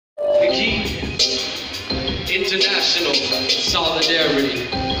VID International Solidarity.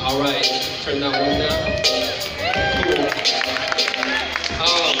 All right, turn that one down.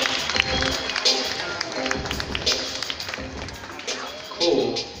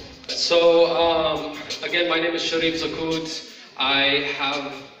 Cool. So, again, my name is Sharif Zakout. I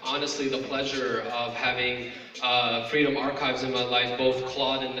have, honestly, the pleasure of having Freedom Archives in my life. Both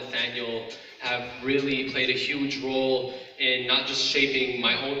Claude and Nathaniel have really played a huge role in not just shaping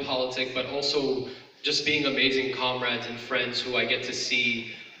my own politics, but also just being amazing comrades and friends who I get to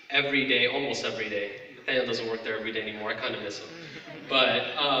see every day, almost every day. Nathaniel doesn't work there every day anymore, I kind of miss him. But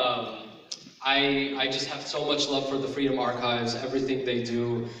I just have so much love for the Freedom Archives, everything they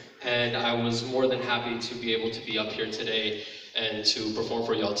do, and I was more than happy to be able to be up here today and to perform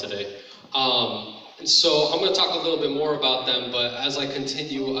for y'all today. And so I'm going to talk a little bit more about them, but as I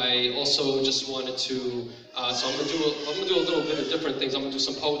continue, I also just wanted to, so I'm going to do a little bit of different things. I'm going to do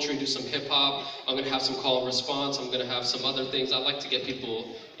some poetry, do some hip hop. I'm going to have some call and response. I'm going to have some other things. I like to get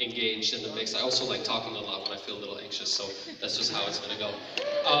people engaged in the mix. I also like talking a lot when I feel a little anxious, so that's just how it's going to go.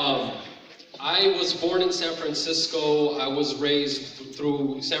 I was born in San Francisco. I was raised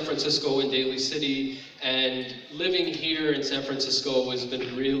through San Francisco in Daly City, and living here in San Francisco has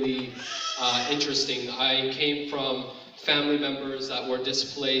been really interesting. I came from family members that were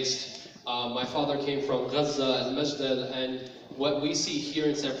displaced. My father came from Gaza and Majdal, and what we see here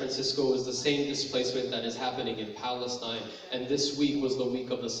in San Francisco is the same displacement that is happening in Palestine. And this week was the week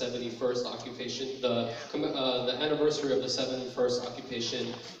of the 71st occupation, the anniversary of the 71st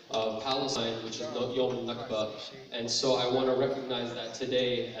occupation of Palestine, which is Yom Nakba. And so I want to recognize that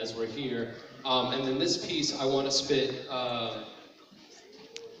today as we're here. And then this piece I want to spit,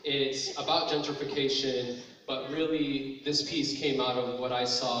 it's about gentrification, but really this piece came out of what I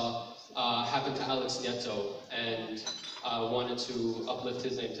saw happen to Alex Nieto, and wanted to uplift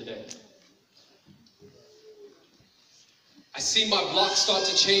his name today. I see my block start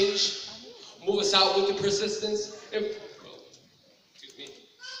to change, move us out with the persistence.